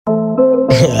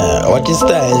What is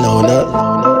style now,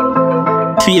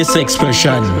 no? Face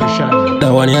expression.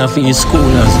 That one you have for your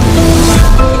SKOOLAZ.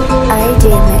 I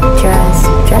didn't trust.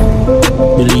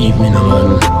 Believe me, no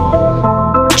man.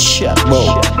 Chat, bro.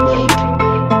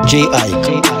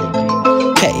 JAMAICAN.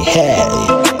 Hey.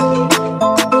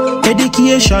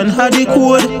 Education had the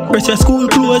code. Press your school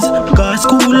clothes. Cause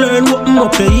school learn what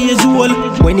up to years old.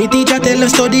 When the teacher tell you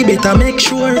study, better make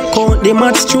sure. Count the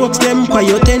math strokes, them by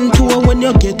your 10 to when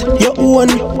you get your own.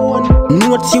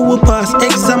 Notes you will pass,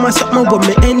 exam or something, but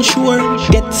me ensure.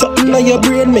 Get something on your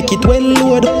brain, make it well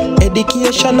load.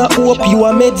 Education I hope you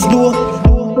are meds low.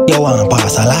 You want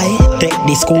pass a lie? Take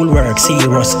the schoolwork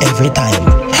serious every time.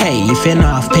 Hey, if you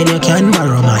not have pen, you can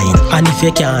borrow mine. And if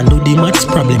you can't do the maths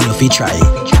problem, you fi try.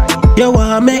 You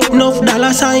want make enough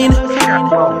dollar sign.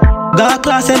 Got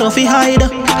class enough fi hide.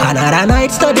 Another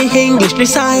night study English, the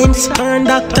science. Turn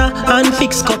doctor and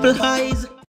fix couple eyes.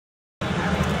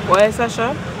 Why,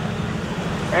 Sasha?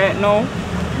 Right now,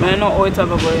 I don't know how it's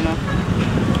ever going, you know.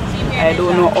 I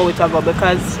don't know how it's ever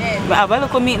because I have a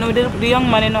look at meeting with the young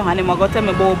man, you know, and he go tell me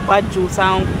about bad juice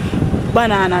and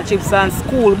banana chips and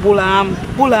school bull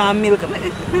and milk.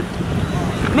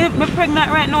 Me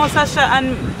pregnant right now, Sasha,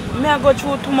 and me I go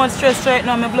through too much stress right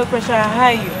now. My blood pressure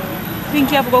high.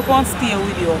 Think you have to go and stay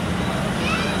with you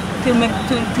till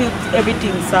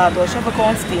everything sorted out. She have to go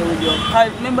and stay with you.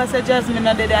 Remember, say Jasmine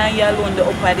not there and you alone the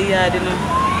upper the yard, you know.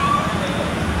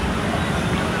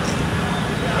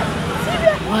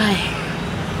 Why?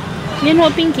 You know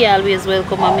Pinky always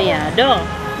welcome at my yard, though?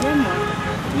 Yeah,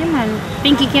 man. Yeah, man.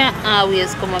 Pinky can't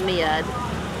always come at my yard.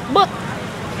 But,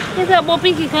 you talk about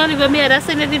Pinky can't live at my yard. I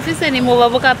said that if you send him over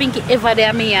because Pinky ever there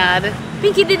at my yard.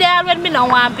 Pinky did there when me don't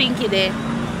want Pinky there.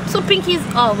 So Pinky is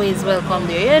always welcome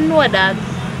there. You know that.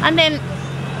 And then,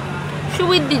 she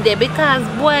will did there because,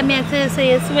 boy, me I tell you, say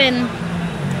it's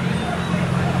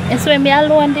when me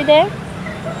alone did there.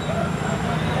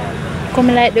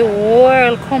 Coming like the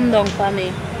world come down for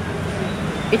me.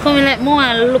 It coming like more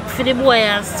and look for the boy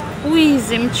and squeeze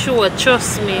him through,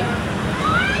 trust me.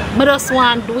 I just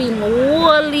want to do him a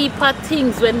whole heap of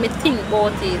things when me think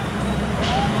about it.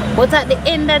 But at the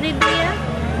end of the day,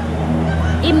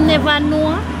 him never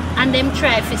know and them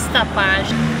try to stop her.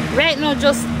 Right now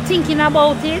just thinking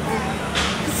about it,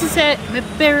 she said me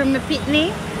bury my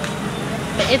pitney,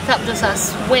 my head top just a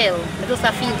swell. I just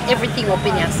feel everything up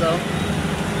in here so.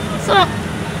 So,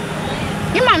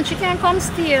 yeah man, she can come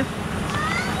stay.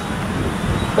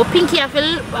 But Pinky have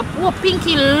to,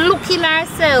 Pinky look in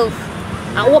herself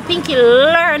and what Pinky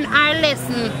learn her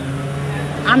lesson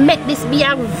and make this be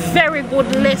a very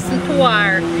good lesson to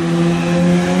her.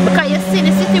 Because you see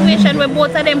the situation where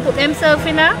both of them put themselves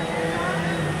in her.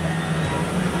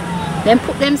 Them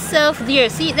put themselves there,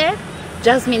 see it there?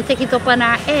 Jasmine take it up on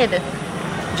her head.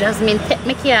 Jasmine take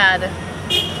my card.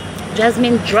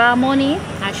 Jasmine draw money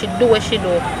and she do what she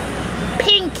do.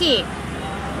 Pinky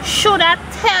should I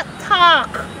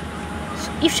talk.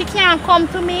 If she can't come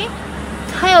to me,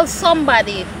 tell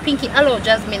somebody. Pinky allow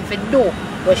Jasmine to do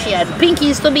what she had. Pinky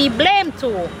is to be blamed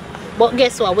too. But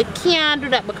guess what? We can't do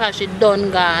that because she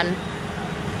done gone.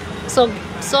 So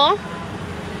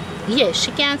yes,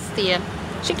 she can stay.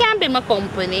 She can be my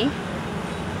company.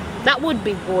 That would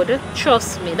be good.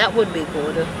 Trust me, that would be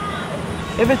good.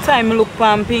 Every time I look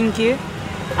on Pinky,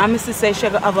 and Mrs. say she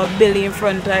have a belly in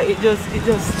front of her, it just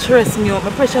stress me out.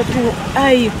 My pressure too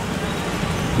high.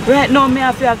 Right now, I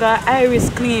have to go iris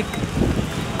clinic.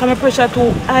 Because my pressure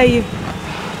too high.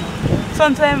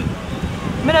 Sometimes,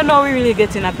 I don't know we really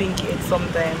getting a Pinky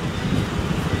sometimes.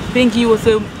 Pinky used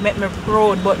to make me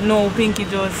proud, but no, Pinky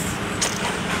just...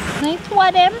 I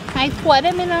told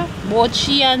them, you know, both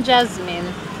she and Jasmine.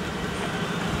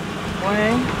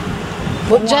 Why?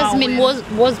 But Jasmine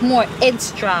was more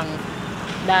headstrong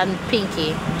than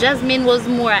Pinky. Jasmine was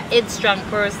more a headstrong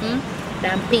person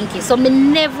than Pinky. So me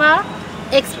never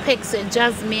expect that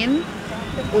Jasmine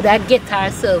would have get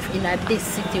herself in this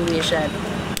situation.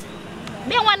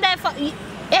 Me wonder if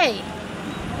hey,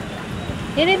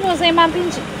 you didn't know say man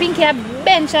Pinky a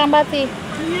bench and batty.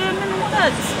 Yeah, me know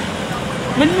that.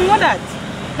 Me know that.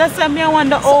 That's why me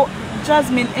wonder how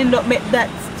Jasmine end up make that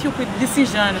stupid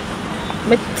decision.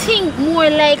 I think more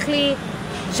likely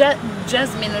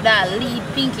Jasmine would have lead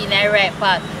Pinky in the right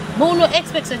path. But no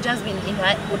expect that Jasmine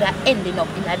would have ended up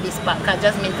in this path because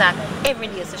Jasmine talk every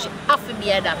day so she have to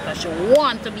be a doctor. She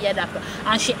want to be a doctor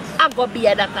and she have to be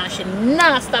a doctor and she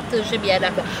not stop till she be a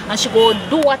doctor and she go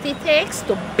do what it takes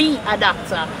to be a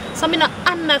doctor. So I don't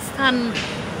understand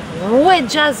why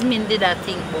Jasmine did that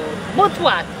thing about. But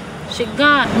what? She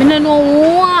gone. I don't know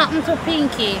what happened to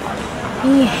Pinky.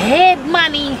 He head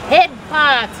money, head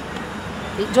part.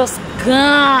 It just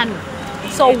gone.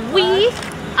 So we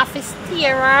have to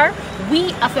steer her,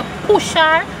 we have to push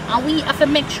her, and we have to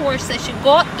make sure that she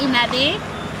go in the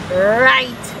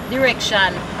right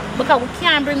direction. Because we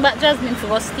can't bring back Jasmine to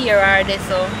go steer her there,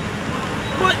 so.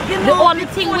 But you know, the only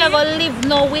thing we're going to live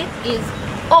now with is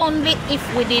only if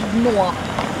we did know,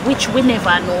 which we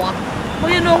never know.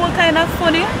 But you know what kind of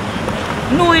funny?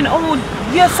 Knowing how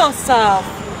you're so soft.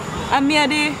 And me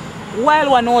and the wild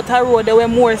one out the road, they were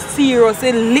more serious.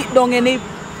 They lit down any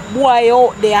boy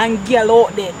out there and girl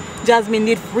out there. Jasmine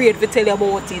did afraid to tell you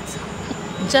about it.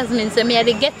 Jasmine said me had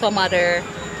the ghetto mother.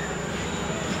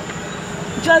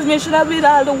 Jasmine should have been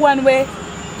all the one way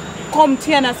come to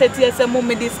you and say to you, say,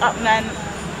 Mommy, this happened and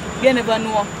you never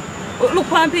know. But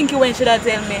look on Pinky when she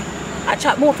tell me. I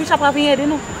chat more fish up off your head, you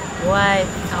know. Why?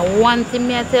 I want him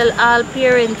to tell all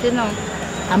parents, you know.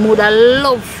 I would have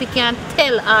loved if he can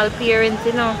tell all parents,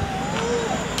 you know.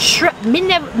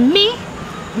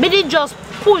 Me did just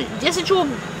pull. Just true.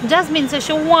 Jasmine said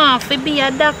she want to be a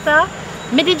doctor.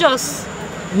 Me did just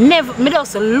never. Me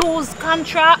just lose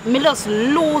contract. Me just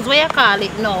lose what you call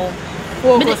it now.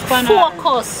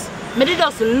 Focus. Me did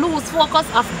just lose focus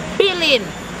of building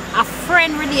a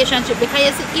friend relationship, because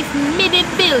you see, if me did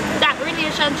build that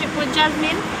relationship with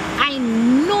Jasmine, I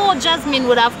know Jasmine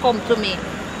would have come to me.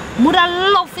 Would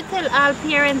have loved to tell all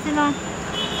parents, you know,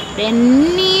 they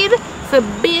need to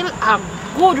build a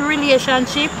good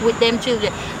relationship with them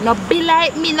children. Not be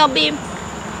like me, not be,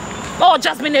 oh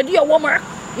Jasmine, you do your homework,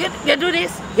 you do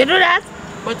this, you do that.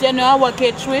 But you know our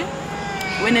catch we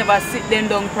never sit them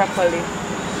down properly.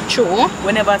 True.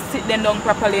 We never sit them down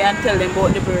properly and tell them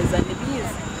about the birds and the bees.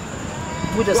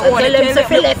 We just tell them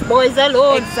to let boys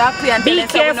alone. Exactly. And be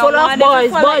careful of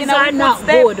boys. Boys are not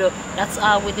good. That's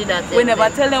how we did that. We never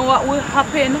tell them what will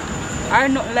happen or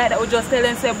nothing like that. We just tell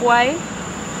them, say, boy,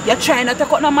 you're trying not to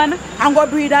cut no man and go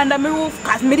breathe under my roof,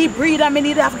 because me need breathe and me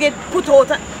need to have to get put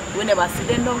out. We never sit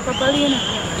them down properly, you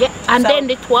know. Yeah. And so, then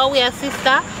the two of we are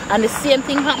sister, and the same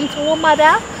thing happened to our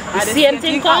mother. The same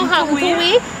thing can happen to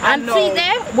we. And see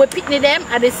them, we pick them,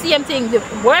 and the same thing. The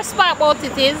worst part about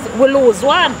it is we lose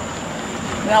one.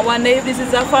 I wonder if this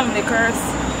is a family curse.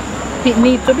 It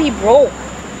needs to be broke.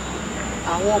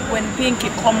 I hope when Pinky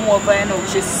come over, you know,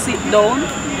 she sit down,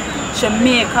 she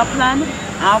make a plan,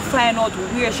 and find out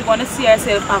where she gonna see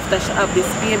herself after she have this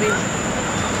baby.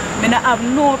 I don't have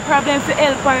no problem to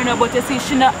help her, you know, but you see,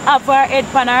 she not have her head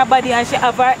pan her body and she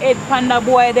have her head pan the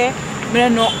boy there. I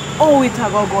don't know how it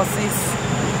go, sis.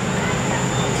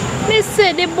 Me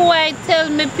say the boy tell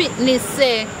me Pitney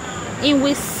say he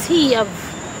will save.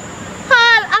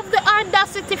 All of the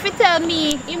audacity to tell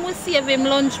me he will save him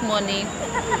lunch money.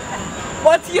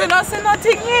 But you don't say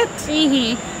nothing yet.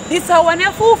 This is when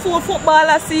you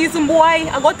footballer season, boy.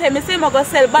 I go tell me say I go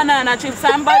sell banana chips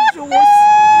and bad juice.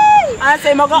 I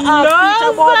say I go have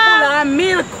teacher about and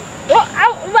milk.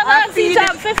 I feed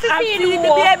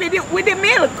the baby with the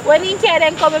milk. When he can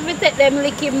then come and take them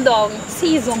lick him down.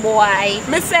 Season boy.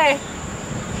 Me say,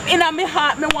 in my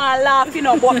heart me want to laugh, you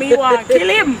know, but me want to kill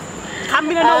him. I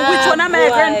don't know which one of my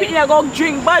grandparents go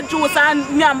drink bad juice and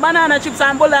banana chips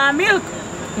and bowl and milk.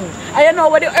 I don't know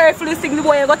what the earthly thing the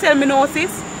boy go tell me no,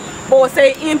 sis. But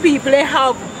say in people they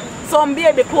have some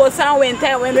baby clothes and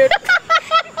winter when they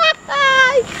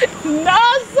no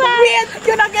sir. Wait,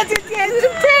 you not get it yet.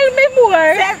 Tell me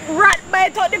more. Say rat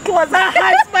bite out the clothes and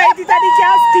hands bite it and they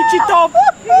can stitch it up.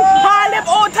 All them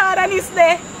out hard and it's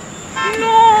there.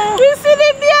 No. You see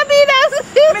the baby that's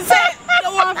me say the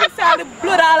one to say the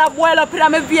blood all boil up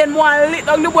in my vein more lit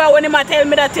down the boy when he tell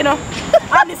me that, you know.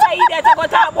 And this idiot I go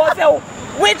talk about say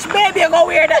which baby you go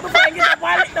wear that before you get up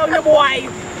and lit down the boy.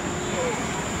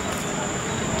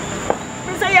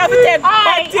 So you have to take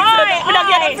bad things to the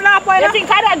you think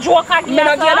I a joke again?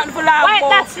 Why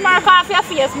that smirk off your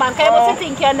face, man? Can you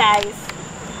think you're nice?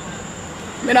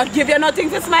 I not give you nothing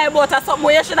to smile about or something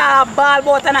where you should have a ball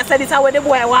about and I said this is where the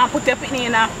boy want to put your picnic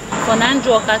in. Fun and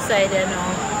joke aside, you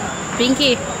know.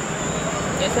 Pinky.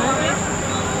 Yes, sir?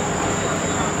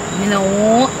 You know,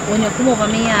 when you come over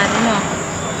me yard, you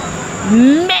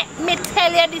know. Make me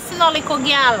tell you this no little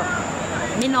girl.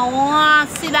 Me no want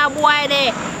to see that boy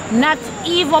there. Not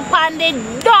even upon the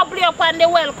double upon the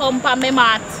welcome upon me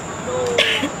mat.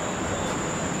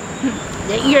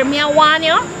 You hear me I warn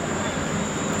you?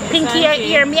 Pinky, you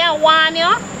hear me I warn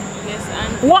you? Yes,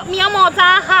 auntie. What me about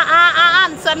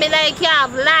answer me like you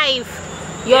have life.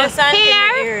 Yes,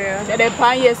 here?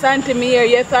 Yes, auntie, me here.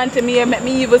 Yes, auntie, me here. Make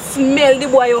me even smell the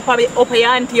boy up your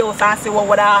auntie house and see what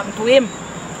would happen to him.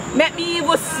 Make me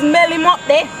even smell him up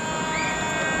there.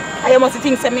 I must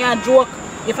think say me a joke.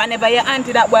 If I never hear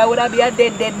auntie, that boy would have be a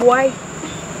dead boy.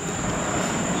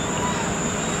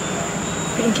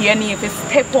 Pinky, you need to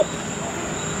step up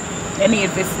You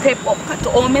need to step up to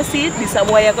all me see it. This is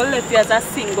why you're going to left you as a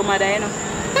single mother, you know.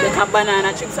 Like a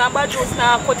banana chips and bad juice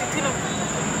now, cut it, you know.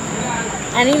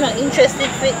 And you're not interested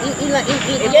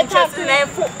You're interested in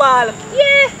football.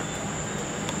 Yeah.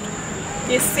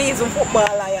 This season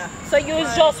football, yeah. So you're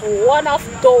just one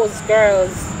of those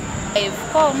girls. Hey,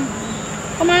 come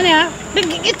on here.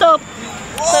 Pick it up.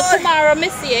 So tomorrow, me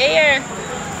see you here.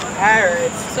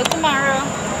 Alright. So tomorrow.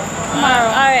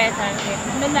 Alright, auntie.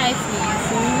 Be nice, please.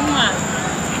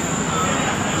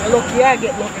 Lucky I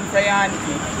get looking for your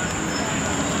auntie.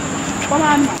 Come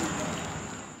on, man.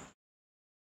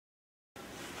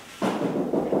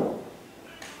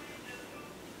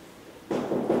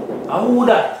 Who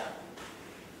that?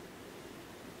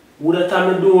 Who that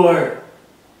on the door?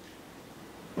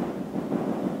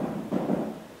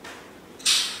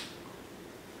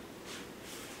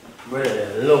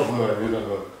 Brother, love man, you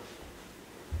know.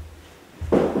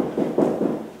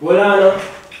 What on?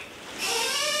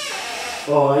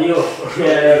 Oh, you?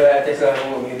 Yeah, I take some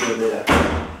more video there.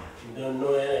 You don't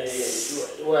know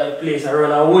why place I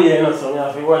run away, you know, so I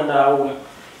have to wonder how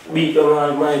beat them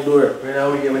on my door. When I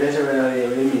was here, when I said when I was here,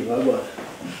 me, what about?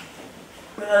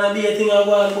 Man, be a thing I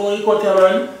go and go, you cut your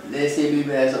man. They say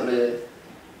people have something there.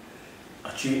 I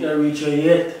treat not reach you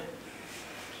yet.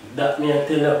 That me I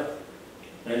tell you.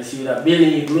 And see that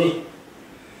believe me.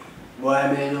 Boy,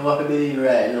 I mean, I don't believe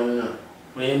right now, you know.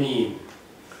 What do you mean?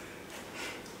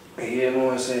 I hear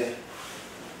more say,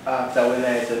 after when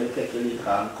I tell you take the liquor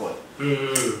and cut.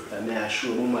 And I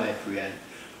show my friend.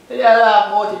 They laugh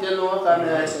about it, you know, and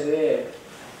I say, hey,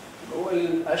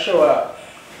 well, I show her.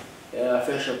 Yeah, I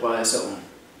fresh up on something.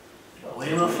 What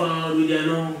am I found with you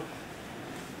now?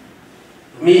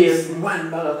 Me, one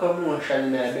bag of commotion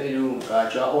in my bedroom,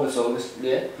 because your house was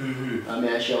there. And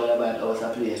I show her about house a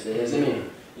place there, you see me?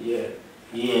 Yeah.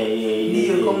 Me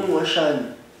a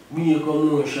commotion. Me a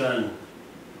commotion.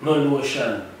 No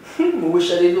lotion. I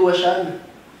wish I did lotion.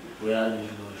 Where are these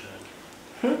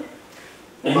lotion?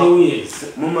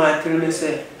 Anyways. Mama tell me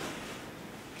say,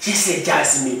 she say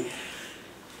Jasmine.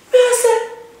 I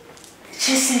said,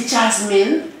 she say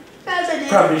Jasmine. I said,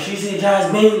 probably she say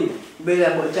Jasmine.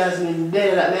 Brother, but Jasmine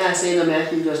dead. Like me I say, no, I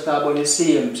actually just talk about the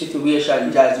same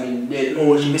situation. Jasmine dead.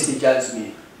 Oh, she say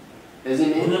Jasmine.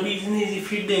 Isn't it? No business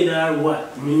if you dead or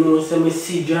what. Me know say me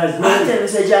see Jasmine. I tell me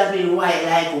say Jasmine white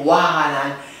like wall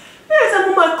and there's a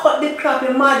woman cut the crap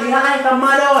in mud. You like a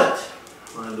mud out.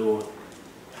 I don't.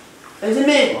 Isn't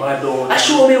it? I don't. I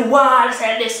show me wall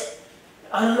say this.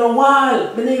 On the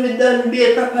wall. But even done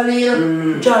bait properly, you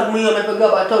know. Jog me up and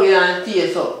grab a towel and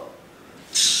taste up.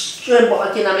 Show me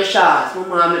about in my shots. My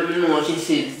mom let me know she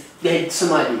says dead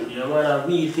somebody. Yeah man, a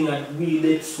real thing, a real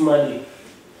dead somebody.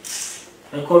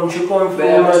 And she come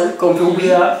from come from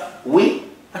where? We?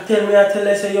 I tell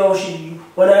her say yo she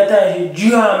one night time she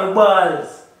jam me balls.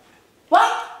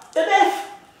 What? The deaf?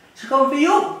 She come for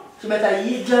you? She better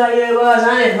eat dry your balls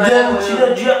and it, man. She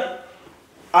don't jam.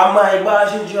 And my ball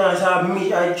she jam so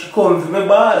me and she come for me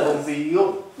balls. Come for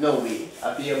you? No way.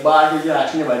 After your balls she jam,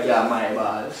 she never jam my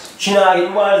balls. She not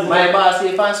get balls. My balls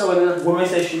safe and sound. What me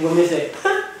say?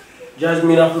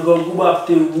 Jasmine have to go back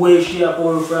to where she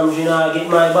come from, she not get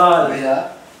my balls.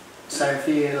 Yeah. Sorry for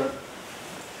you, know.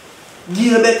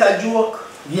 Give a better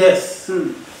joke. Yes.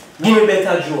 Give me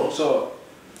better joke. So,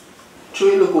 show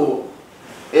you look out.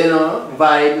 You know,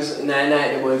 vibes in the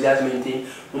night about Jasmine thing.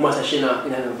 We must have seen her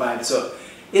in the vibe. So,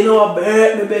 you know,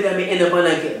 me better me end up and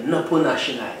I get no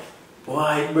punish night.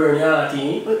 Why it burn your heart,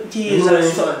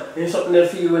 Jesus, son. It's something that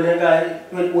feel when you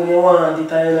got when you want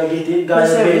it and you get it. God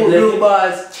say blue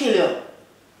balls, chill you.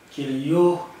 Kill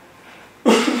you.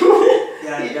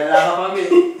 Yeah, you can laugh at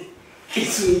me.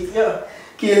 It's sweet, yo.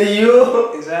 Kill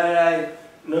you. It's alright.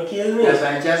 No kill me. That's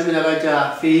why Jasmine never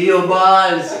jar. Feel your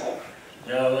balls.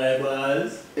 Yeah, my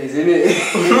balls. Isn't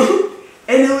it?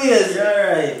 Anyways,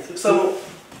 alright. So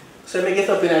I get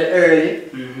up in the early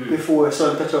before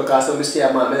sun touch out because I stay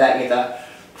at man, I like get a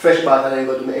fresh bath and then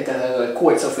go to my eat and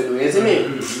coat stuff to do, you see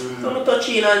me? So I touch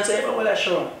in and say, well, that's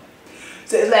sure.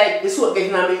 So it's like the soap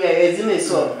getting on me here, isn't it?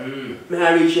 So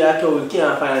I reach here a towel,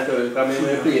 can't find a towel because I'm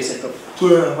in my place set up.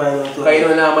 Can't find a towel. Because you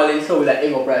know normally the towel like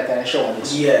hang up right and shower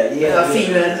this. Yeah. I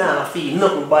feel like nah, I feel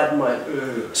nothing bad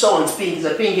man. Someone's pink, it's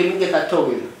a pink, you can get a towel.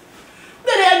 Then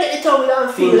I get the towel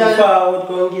and feel like... forward,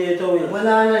 go and get a towel. Well,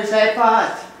 I know it's like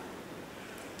part.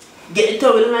 Get the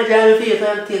towel in my dry face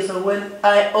and taste. So when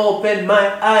I open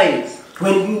my eyes.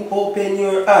 When you open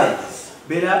your eyes.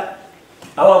 Better?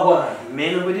 How one?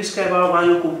 Man, we describe how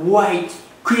one look white,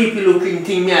 creepy looking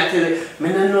thing, me I tell you.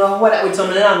 I don't know what that with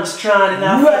some long strand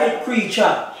and white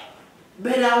creature.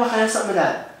 Better what kind of something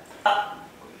like that?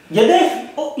 You're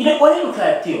deaf. Oh, you don't want to look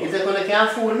like you. Is that gonna can't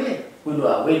fool me? We do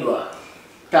it.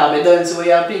 Cause I don't see what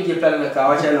you're thinking plan in the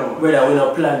car, what you know? Brother, we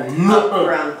don't plan nothing.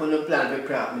 Prank on the plan, we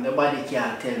prank. Nobody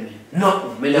can tell me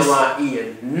nothing. Me don't want to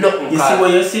hear nothing. You see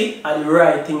what you see? Are the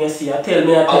right thing you see. I tell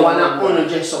me, I wanna own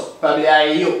dress up. Probably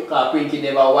I you, cause Pinky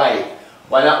never white.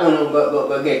 Wanna own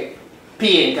go get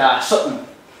paint or something.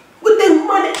 But then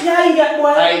money, yeah, you got boy.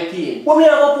 I paint. What me I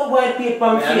go put white paint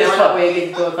on my face I for? wanna get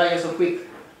it out because you're so quick.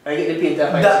 I get the paint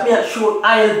off. That me I show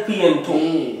oil paint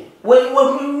too.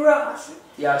 When me rust.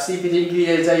 Yeah, see if the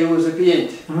ingredients I use the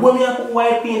paint. When me I put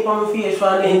white paint on my face for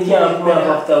and then can't come up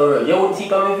afterwards. You won't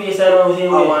see on my face and I'm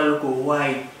saying I want to look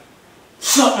white.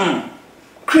 Something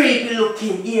creepy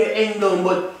looking here end down,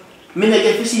 but me not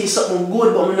get to see something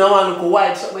good, but me not want to look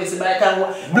white. Something say by the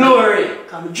time blurry.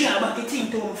 Cause me drop back the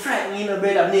thing to me frighten you know,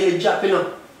 brother. I'm nearly dropping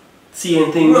up.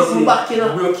 same thing. Broke my back, you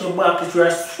know. Broke your back, you try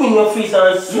to swing your face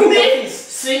and swing your face.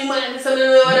 Swing man, something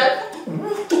like that.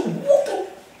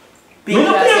 People Me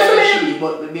not are pay saying she,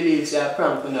 but me believe it's a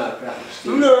prank or not prank.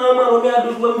 No man, when me I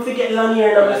do when me forget long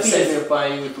hair in my I'm sending face. up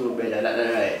on YouTube, brother. That's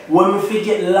not right. When me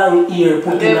forget long hair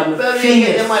put in my You get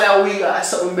face. them other wig or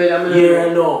something, brother. Here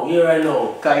I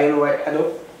know. Cause you know what I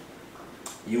do?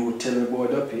 You tell me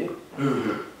about up here.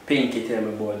 Pinky tell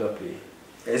me about up here.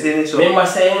 You see me so? Remember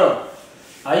saying no?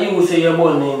 I you say your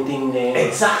bone thing there.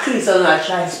 Exactly, so I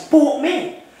try to spook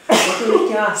me. But you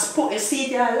can't spook, you see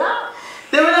they are laugh.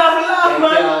 They will laugh, You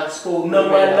man. can't spook No me,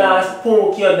 man brother. not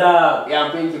spook your dog. Yeah,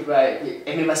 I'm Pinky right.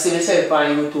 If you see myself on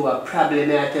YouTube, a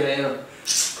problem I tell you, you know.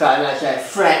 Cause I try to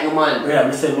frighten man. Yeah,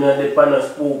 I say me not depend on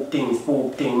spook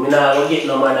thing. Me not go get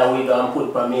no man that wig and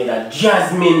put for me that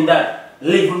Jasmine that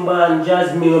living band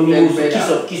Jasmine when me Then used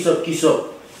to kiss up.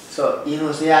 So, you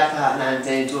know, so you talk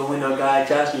nonsense when we no go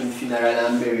Jasmine funeral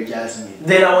and bury Jasmine.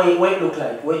 Then what it look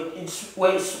like? What it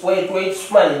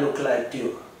smiley look like to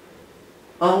you?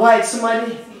 And why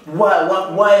somebody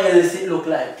Why else it look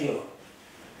like to you?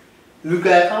 look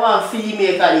like I want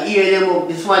female cause the ear them up,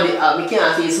 the somebody we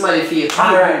can't see somebody fake.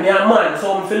 Alright, me a man,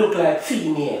 so I feel look like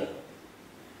female.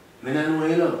 I don't know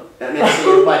you know. That means say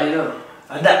your body know.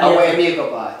 And that I means- wear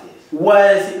makeup artist.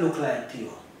 Why does it look like to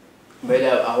you? But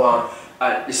I want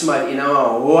the somebody in a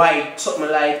white, something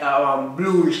like I want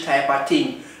bluish type of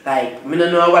thing. Like, I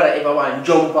don't know whether if I want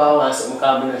jump or want something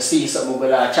because I don't see something with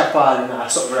a chapel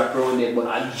and something wrap around it. But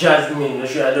And Jasmine, you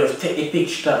should just take a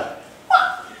picture.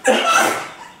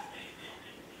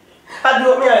 I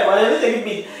don't know, man, let me take a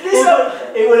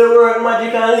picture. It will work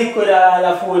magic and liquid all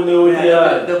the phone there.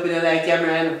 yeah, don't be like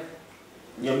camera, you know.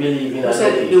 You believe in I that?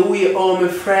 said the way all me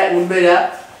frightened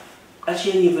brother, I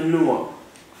shouldn't even know.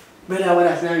 Brother, what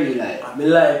that's not real like. Me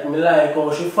like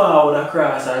how she forward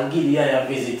across and give the eye a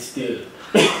visit still.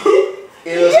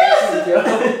 It was a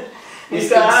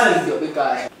truth,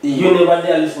 because You never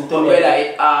dare listen to me. brother,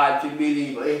 it's hard to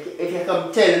believe. If you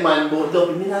come tell man about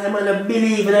double, me not man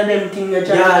believe in them things you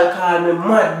try. Y'all call me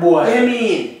mad boy. What do you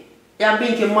mean? You're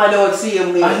thinking mad out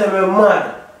same way. I said me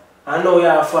mad. I know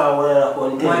you're forward and I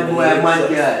can't tell Mad you boy, the mad exact-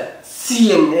 girl.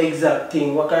 Same exact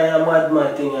thing. What kind of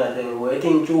mad thing I tell you? I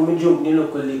think through me drink the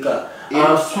local liquor. You And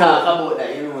talk smoke. about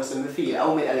that, you know, so me feel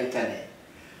how me like that.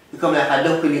 You come like a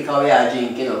double liquor we are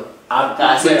drink, you know.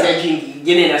 Because since I drink it,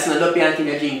 you know, that's not double until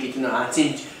you drink it, you know. And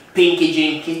since Pinky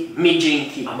drink it, me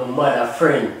drink it. I'm a mother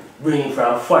friend. Bring it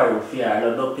from foreign fear. I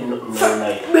don't up in nothing all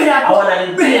night. Brother, I want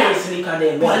to best liquor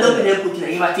them. What up in them put in,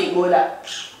 if I think about that,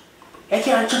 I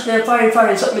can't trust them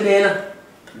foreign something there, you know.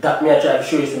 That me I try to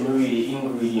show you some really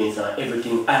ingredients and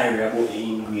everything I read about the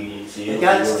ingredients. You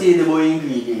can't steal about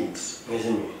ingredients. You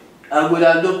see me? I would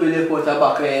have double left out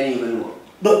tobacco and even know.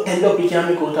 Don't end up you can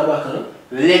make out tobacco, no?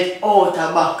 Let out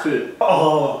tobacco.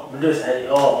 Oh, just let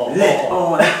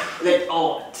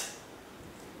Out.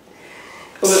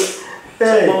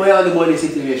 Hey. But we are the body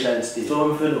situation still.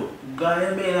 So I'm fellow.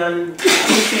 Guy Ben and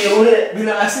same way. You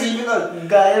know, I see you know.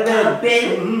 Guy Ben.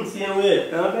 Ben. Same way.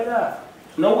 No better.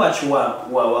 Now watch what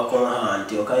come on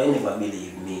to you, because you never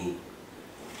believe me.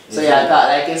 So you thought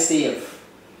like you're safe.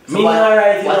 So Me not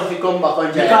right, you what know. if you come back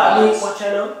on Jai Because me balls? watch you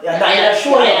know. Yeah, I that I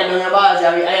show you. am on your balls,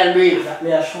 I am brave. That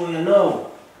me I show you now.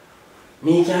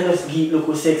 Me can just give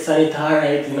local sex and it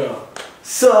alright, you know.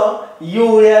 So,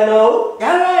 you know.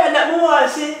 Yeah, right, and that more,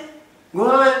 see? Go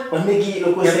on. When me give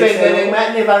local Your sex, finger you know,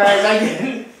 might never rise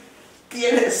again.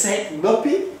 Can't say, guppy.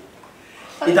 it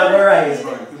will rise,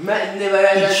 man. Might never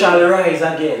rise again. It shall rise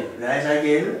again. Rise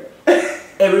again.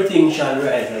 Everything shall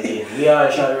rise again. We all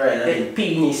shall rise again.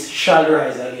 Penis shall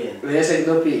rise again. When you say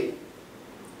guppy,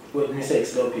 What me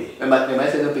sex don't pay. remember I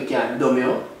said guppy can't dumb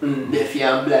you, Mm. deaf you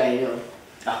and blind you.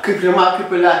 A cripple man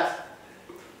cripple that.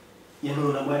 You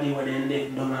know nobody when they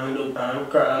live down and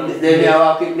cry. Then I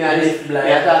walk with me and live blind.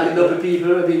 I talk with dopey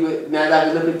people, I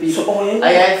talk with dopey people. So, oh,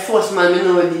 I first man, I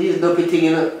know this dopey thing,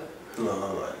 you know. No,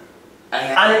 man.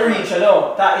 And it reach, you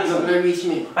know. That is not reach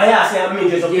me. I say I'm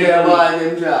just up here. Yeah,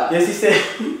 them job. Yes, he say.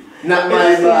 Not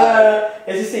my bad.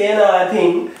 Yes, he say, you know, I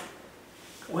think.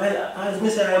 Well, as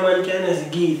Mr. Hyman can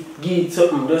just give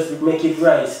something, just make it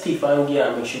right, stiff and gear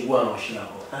and make sure go and wash it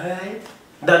out. Alright.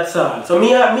 That's all. So me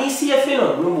safe, you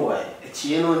know, no boy.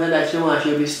 You know that she wants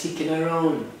you to be sticking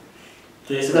around.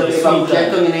 So you if I put your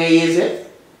tongue in her ears, eh?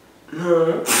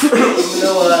 No.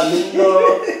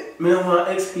 Me no want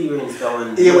experience that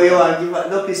one. Yeah, but you want to give a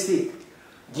dopey stick?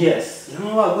 Yes. You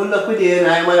know what, good luck with you and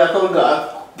I'm going to come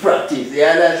go practice.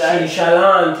 Yeah, that's right. She shall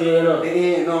aunt, you know.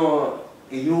 No.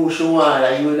 You show her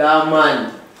that you that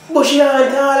man. But she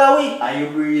aunt all the way. Are you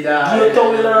breathe out? Give me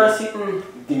towel and sitting.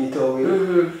 Give me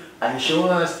towel. And show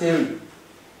her still.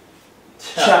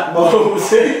 Chat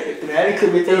bows. Really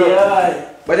commit to you.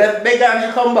 But that big arm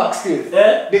should come back still.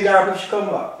 Yeah? Big arm should come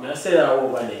back. I say that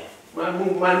over there. Man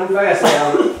move like I say.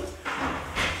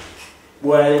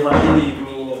 Boy, I never believe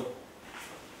me, you know.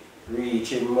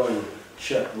 Reaching man.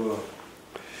 Chat bro.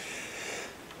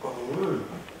 Oh.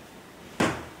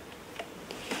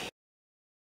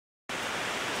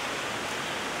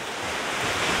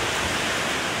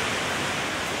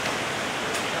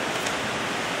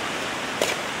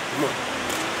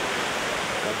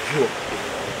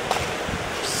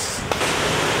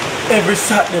 Every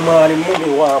Saturday morning,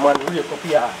 mommy want man wake up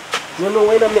here. You know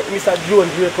when I make Mr.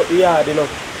 Jones wake up the yard, you know.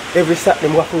 Every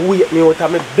Saturday I have to wake me out of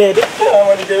my bed. Yeah,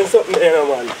 man, there's something there,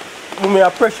 man. Mommy a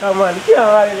pressure, man. You can't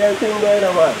hardly anything there,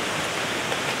 man.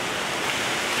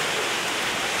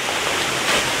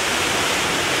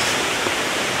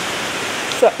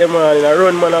 Saturday morning, I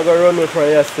run, man. I go run with from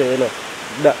yesterday, you know.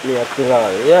 That me a thing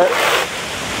all, yeah.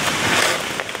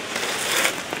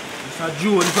 Mr.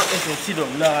 Jones not let sit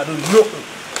down, nah, do nothing.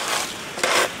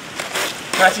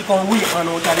 Now she come wake man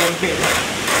out of them bed.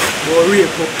 Go rape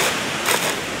up.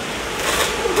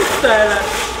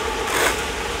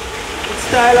 It's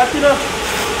style of, you know.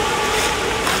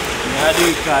 I do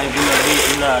it because I'm not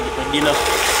waiting now for dinner.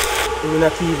 I'm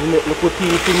not even make me put tea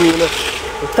to me, you know.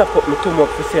 I tap up my tummy up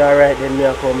to say alright, then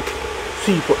I come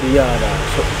sweep up the yard or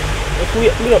something. Let's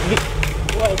wake me up,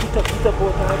 why get up out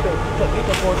of bed, get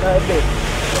up out of bed.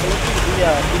 Let's sweep the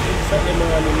yard, it's Saturday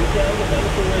morning, you can't get a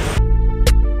little rest.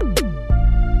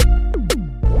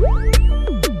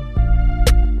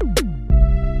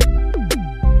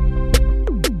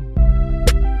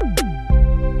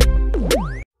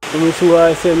 And so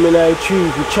I said, I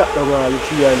choose to chat them all the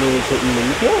tree and do something.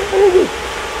 You can't do it.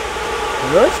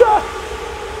 Yes, sir.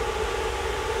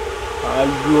 I'll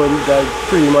go and that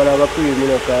free man have a free me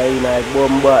because I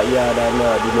bomb back yard and I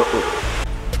do nothing.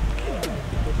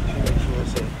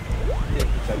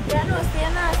 Yeah, no, stay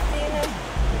nasty, you know.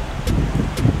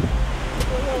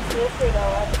 You know, stay afraid of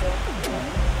water.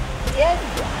 Yes.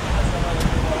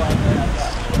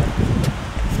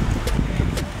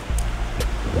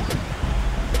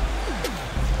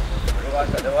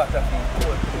 The water feels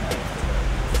cold.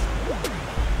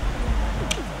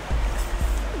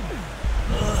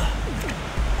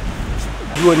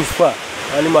 Drone is far,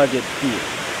 and him get paid.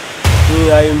 Me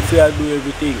and him say I do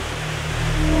everything.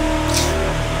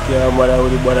 Yeah, mother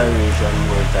with the botheration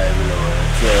more time, you know.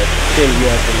 Yeah, tell me I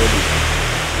tell you this.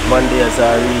 Monday as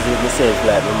I reason myself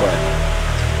like my man.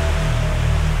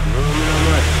 No, I'm not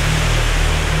mad.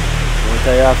 But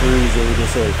I have to reason with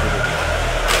yourself.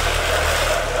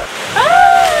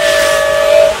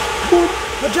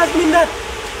 What just mean that?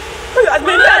 What just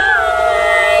mean that?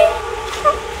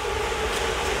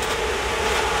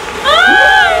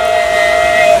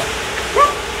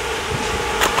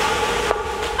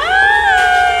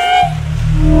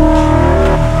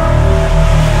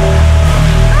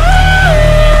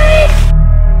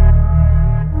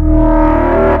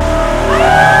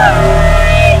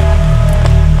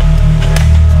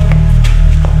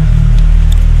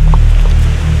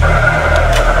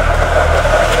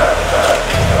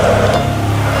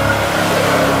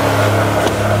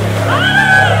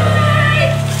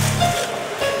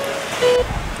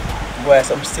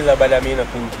 I'm still a bad me, no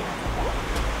pinky.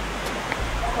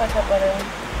 What about it?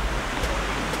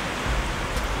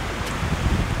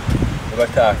 Never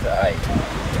talk to I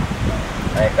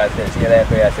can tell, see like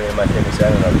how you say my tell me so I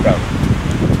don't know prank.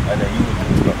 I know you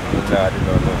do not do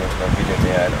no video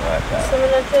me and all that. So I'm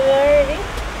not tell you already?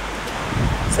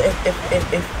 So if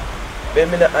when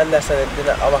me not understand it, then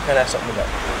I kind of something like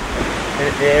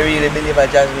that. They really believe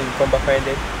that Jasmine come back from it?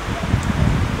 Yes.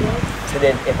 So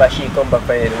then if she come back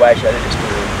from it, why she had this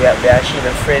story? Where she and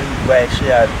a friend, why she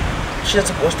had She's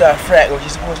supposed to have fright,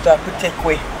 she's supposed to have protect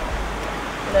way.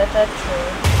 That's true.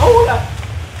 Oh, that.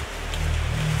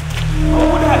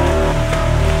 Oh, that.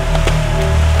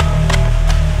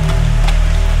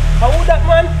 How that,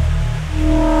 man?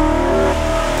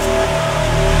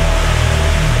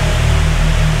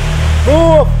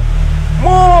 Move!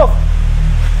 Move!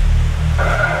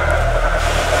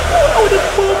 Oh, the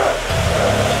poop!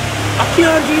 I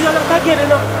can't do that again, you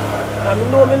know. I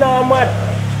know me now mad.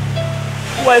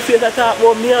 Why face attack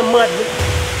about me and mad?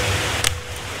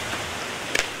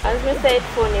 As me say it's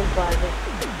funny, but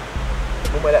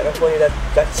Mama, that's not funny,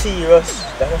 that's serious.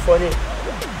 That's not funny.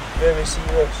 Very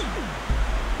serious.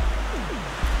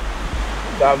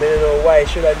 I don't know why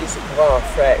should I this one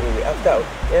frighten me. After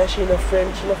yeah, she no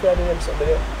friend, she no friend of them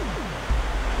somebody.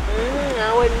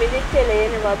 And when me they tell her, you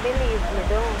never believe me,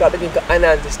 don't. I begin to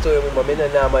analyze the story with me, I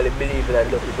don't normally believe in and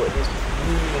love it, but this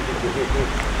really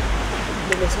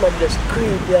then somebody just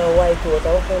creepy and white out.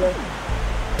 What kind of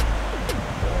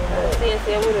So you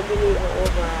say you wouldn't believe me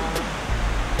over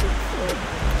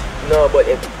no, but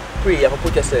if pray, you have to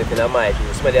put yourself in a mind.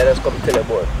 Somebody else come tell you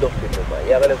about nothing, man.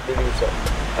 You have to believe so.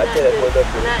 I tell you about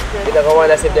nothing. Because I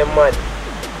want to say them mad.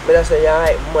 But I say, yeah,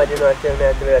 I'm mad, you know, I tell you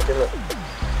that, you know.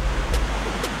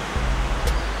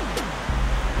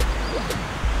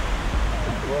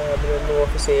 Well, I don't know what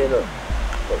to say, you know.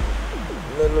 But I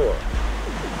don't know. I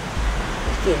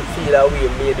still feel that way,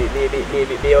 maybe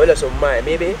I just mind.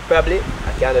 Maybe, probably, I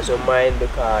can't just mind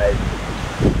because,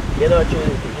 you know,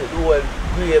 the whole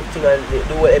grave thing and the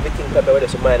whole everything, probably I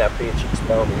just mind I play chicks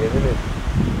for me, you know.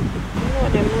 no,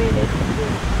 them really.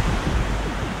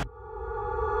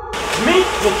 Me?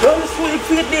 The girl is fully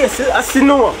feet this, I see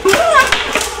no.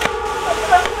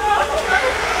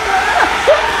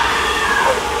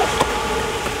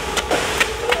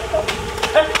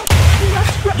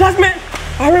 Jasmine,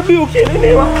 I rebuke you in the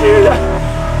name of Jesus.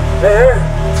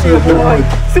 See you, boy.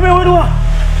 See me what do I?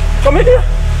 Come in here.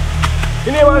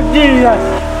 In the name of Jesus.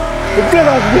 The blood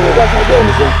of Jesus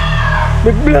against you.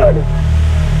 The blood.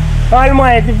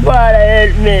 Almighty Father,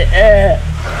 help me.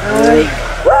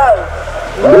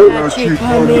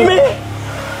 Me?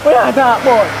 What you talk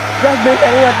about? Jasmine, you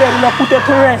tell me to put it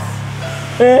to rest.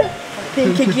 Eh?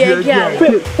 Think you girl.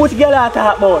 Put girl I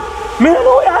talk about. Me don't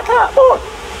know what you talk about.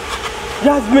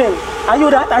 Jasmine, are you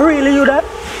that? Are really you that?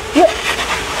 Yeah.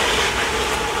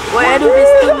 Why you do this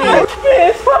to me?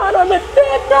 Please, Father, I'm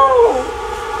dead now.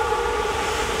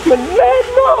 I'm dead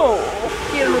now.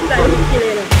 Kill me, time to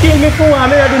kill you. Kill me for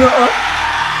what? I do not.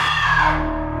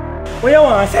 What you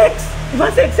want? Sex? If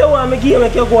I sex you want, I give you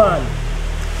make you go on.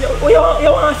 You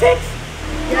want sex?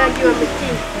 Yeah, give me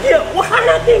tea. Yeah, what kind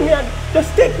of thing? Yeah?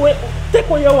 Just take what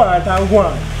you want and go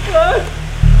on.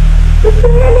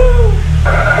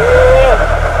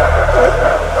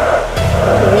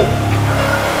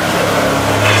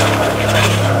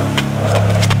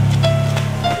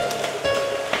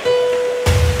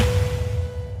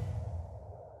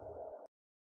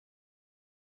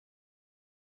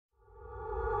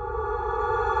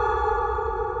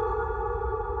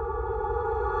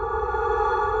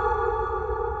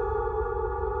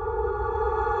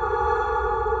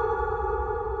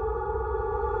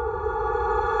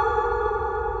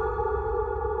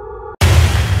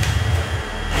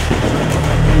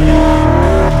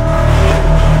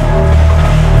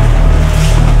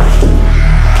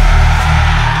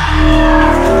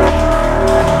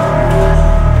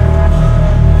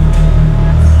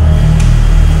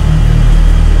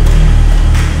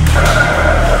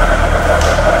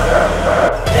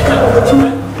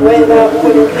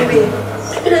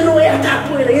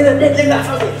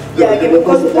 Yeah, give me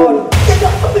cause on. Get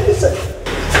off of this.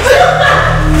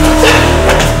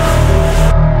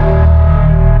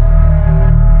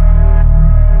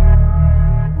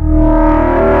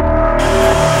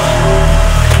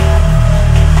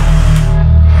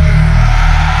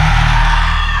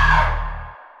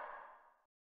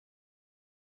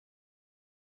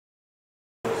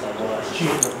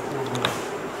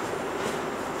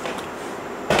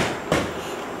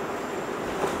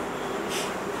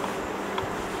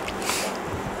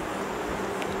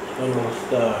 Almost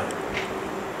died.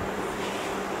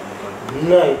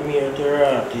 Nightmare to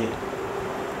rot it.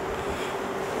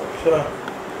 So,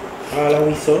 all of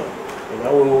we saw, and I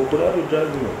will put out the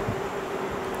judgment.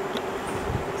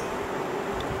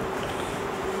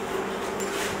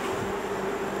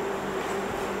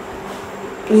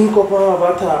 Link up and have a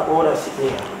talk about that sitting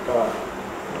here.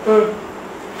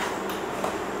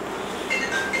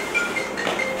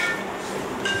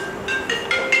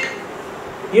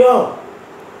 Yo!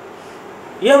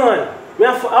 Yeah, man. I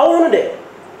want that.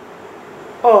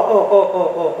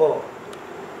 Oh.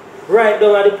 right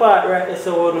down at the part right there,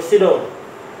 so when you sit down.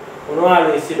 When you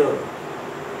always sit down.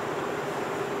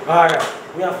 Alright,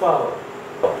 we are forward.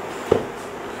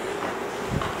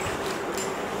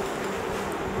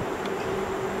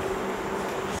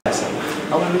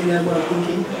 How are you about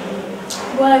thinking?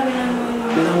 Why we not know?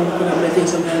 You know, we could have met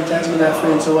sometimes Jasmine our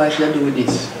friends, so why should I do with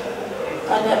this?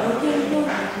 I don't think so.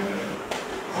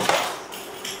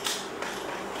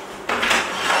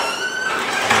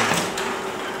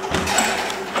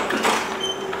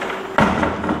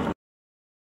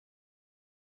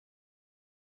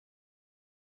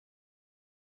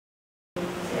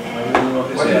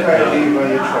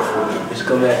 It's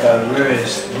come like a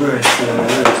worst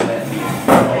man.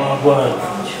 Oh, boy.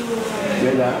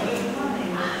 Brother.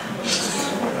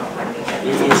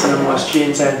 You see no more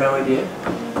strange side from with you?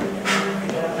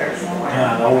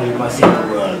 Yeah, I want to see the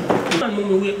world. When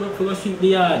I wake up to go sweep the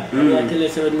yard, I tell her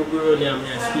say when I go around there,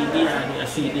 I sweep the yard, I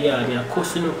sweep the yard, I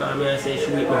cussing up and I say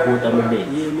she wake up out of my bed.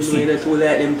 Yeah, I know that's all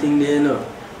like them thing there, you know.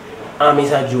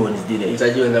 Mr. Jones did it. Mr.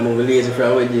 Jones, I'm over lazy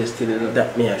from where they still, you know.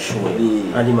 That me a show it.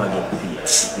 And him a get paid.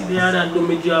 The yard that do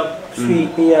my job,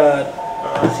 sweep the yard,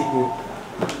 sitting.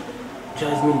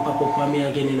 Jasmine pop up on me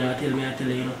again and I tell her,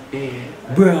 you know.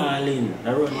 Yeah. Brawling.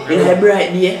 I run. In a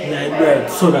bright day? In a bright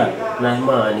sun at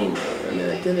morning.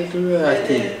 Yeah, tell her to right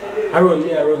thing. I run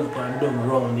up and down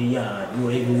round the yard. You know,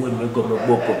 even when we go, I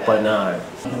buck up and all.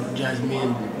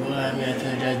 Jasmine, boy, me I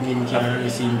tell Jasmine can't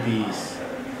rest in peace.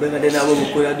 But then I want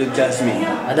to call her the Jasmine.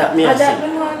 That me I say.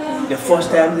 The first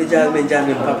time the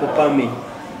Jasmine pop up on me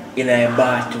in a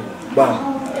bathroom.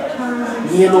 Bam.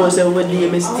 You know say what day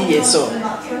I stay so.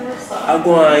 I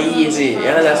go on easy. You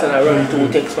understand? I run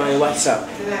 2 texts on WhatsApp.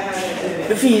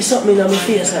 I feel something on my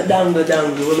face like dangle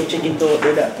when I check it out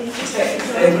with that.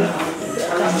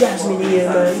 Jasmine here,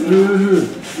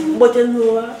 man. But you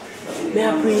know what? Me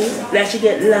I pray like she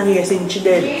get long hair since she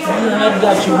dead. I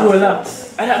got you roll up.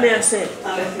 And that me I say,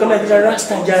 come back to the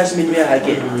Rasta Jasmine me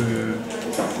again.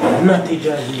 Naughty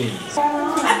Jasmine.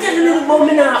 I tell you little about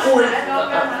me now old.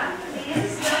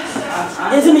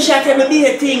 You see me shot tell me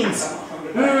big things.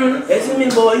 You see me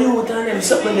about youth and them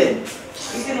something there.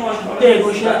 There you go,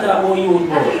 she not talk about youth,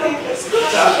 bro.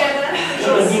 She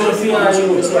don't give a feel on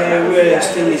youth. So I really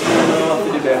still is going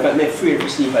to the bed, but I'm afraid to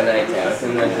sleep at night. I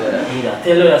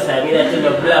tell her that side, I tell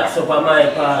her blacks up on my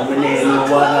part. When they know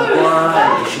what I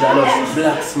want, you should have lost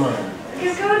blacks, man.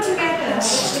 You're going together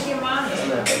with your mom.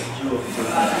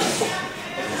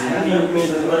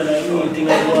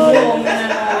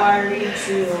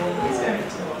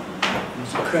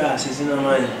 It's crosses, you know,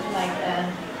 man. Like that.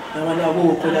 I wonder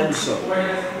who could have do so.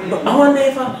 But I wonder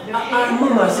if our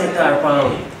mama set her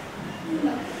upon me.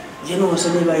 You know,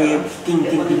 so never hear think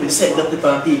people set up the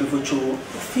people for true.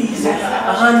 Fees, a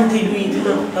auntie do it, you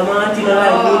know. A auntie no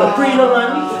like, you know, pray no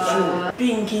man.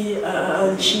 Pinky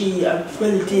and she are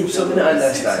relatives, so I don't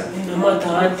understand. No matter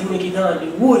auntie make it hard,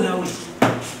 the whole house.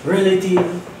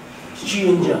 Relative,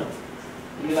 stranger.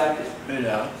 You like it?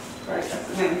 Yeah.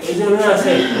 You know what I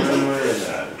say?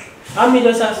 I mean,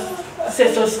 just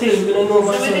set so still, we don't know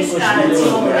what's going on. I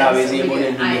always hear about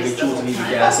them things they choose me,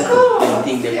 they can set up them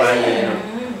things they buy here, you know.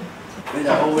 But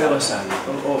that's all we ever say,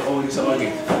 all this other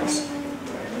get fast.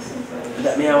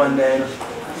 That me I wonder, you know.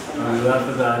 You have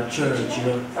to go to church, you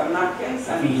know. Some napkins. I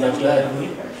feel that you have to do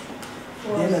it.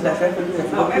 Yeah, that's right for doing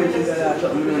it. Not pray to God,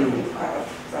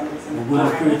 We go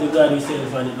and pray to God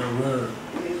yourself and it don't work.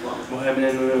 But I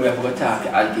mean, we have to talk to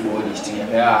Auntie about this thing.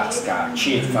 We ask her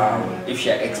straightforward if she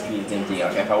experienced anything.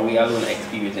 Okay, if we alone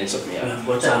experience something, we have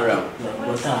to turn around. We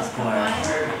have to ask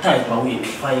her type of way to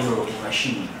find out if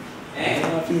she. I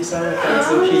feel sorry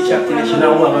for she chatting. She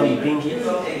don't want to be Pinky.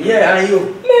 Yeah, and you?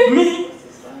 Me?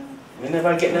 We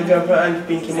never get no girl for Auntie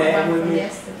Pinky, man. With me.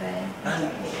 Yesterday.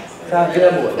 Talking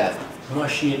about that. My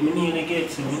shit, me nearly get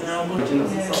to me now.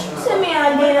 So me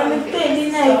I did, I'm pay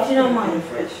the night, you know, man.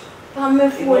 I'm my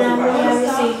phone and I'm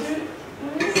see.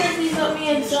 He's up me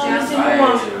head, so I'm see my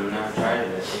mom.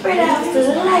 Right after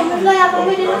the light, fly up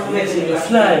with it. Let's see you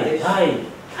fly. Hi.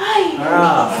 Hi.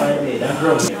 Ah, fine, that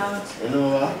grows. You know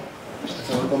what?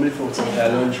 So we come to the folks and I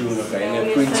lunch room, okay, and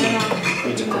they're pretty.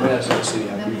 We come here, so you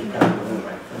have to come home.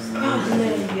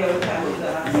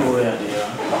 No way they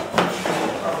are.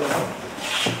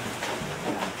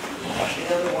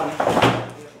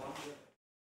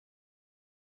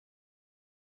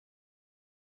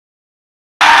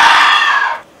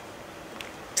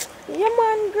 Yeah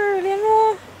man, girl, you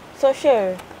know. So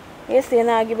sure, you still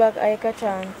not give back Ike a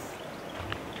chance.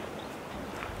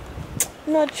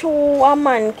 Not true, a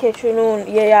man catch you know,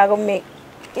 yeah, you gonna make.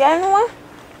 You know what?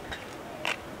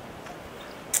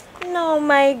 No,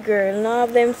 my girl, none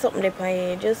of them something they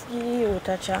pay. Just give you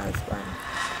a chance, man.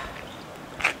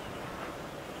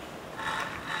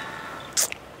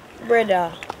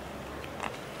 brother.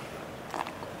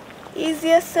 Ease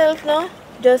yourself now.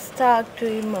 Just talk to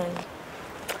him, man.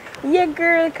 Yeah,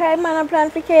 girl, cause man, I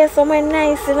plan for care somewhere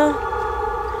nice, you know.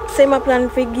 Say my plan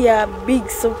for give you a big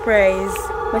surprise.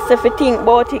 Myself think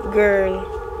about it, girl.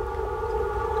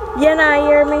 You not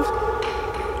hear me?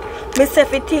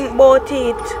 Myself think about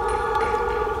it.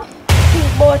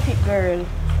 Think about it, girl.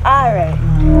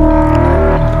 Alright.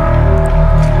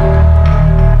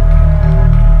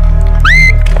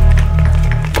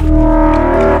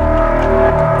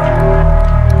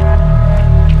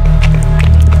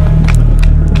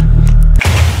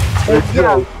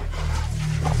 Yo.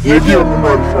 You give me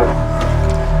money, sir.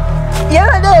 You're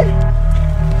not dead.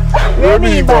 Where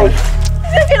me, boy?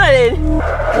 You're not dead.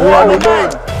 Who are the man?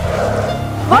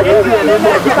 What? You give me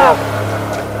money, sir.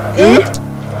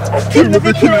 Eh? Kill me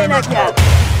for killing that cat.